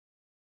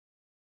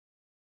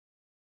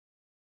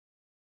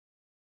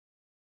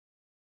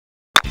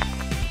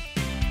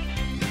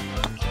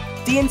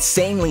The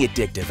insanely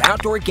addictive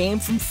outdoor game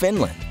from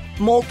Finland,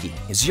 Molkky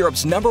is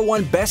Europe's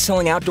 #1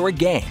 best-selling outdoor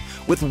game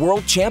with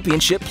World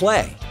Championship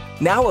play,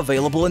 now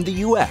available in the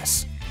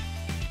US.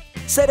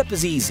 Setup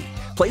is easy.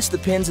 Place the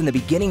pins in the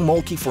beginning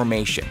Molkky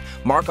formation,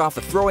 mark off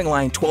the throwing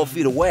line 12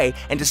 feet away,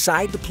 and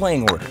decide the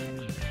playing order.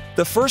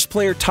 The first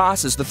player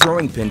tosses the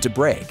throwing pin to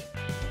break.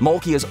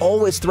 Molkky is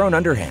always thrown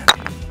underhand.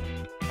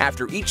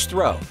 After each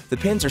throw, the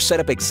pins are set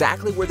up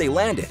exactly where they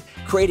landed,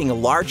 creating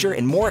a larger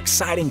and more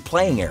exciting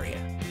playing area.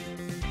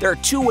 There are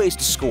 2 ways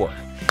to score.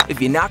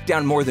 If you knock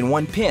down more than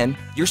 1 pin,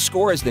 your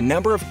score is the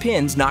number of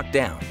pins knocked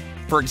down.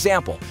 For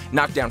example,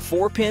 knock down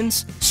 4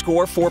 pins,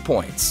 score 4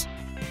 points.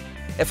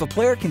 If a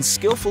player can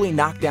skillfully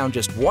knock down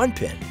just 1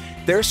 pin,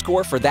 their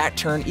score for that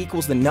turn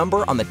equals the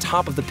number on the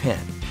top of the pin.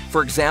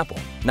 For example,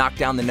 knock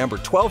down the number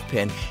 12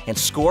 pin and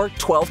score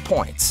 12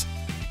 points.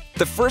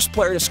 The first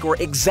player to score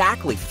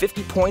exactly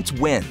 50 points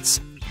wins.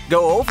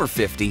 Go over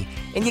 50,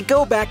 and you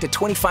go back to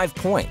 25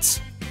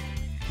 points.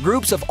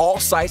 Groups of all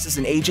sizes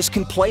and ages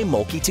can play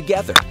Molkky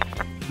together.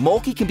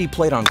 Molkky can be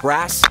played on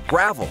grass,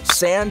 gravel,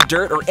 sand,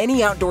 dirt, or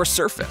any outdoor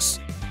surface.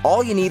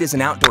 All you need is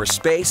an outdoor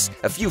space,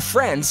 a few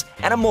friends,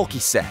 and a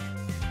Molkky set.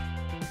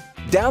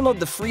 Download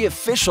the free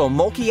official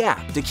Molkky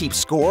app to keep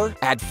score,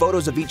 add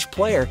photos of each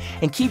player,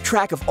 and keep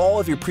track of all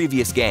of your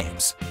previous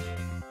games.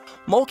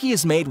 Molkky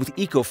is made with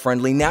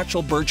eco-friendly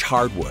natural birch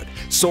hardwood,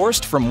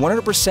 sourced from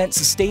 100%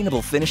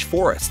 sustainable Finnish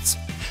forests.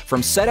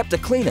 From setup to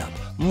cleanup,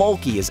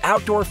 Molkky is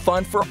outdoor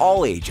fun for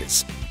all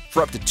ages,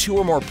 for up to 2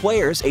 or more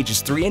players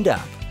ages 3 and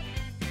up.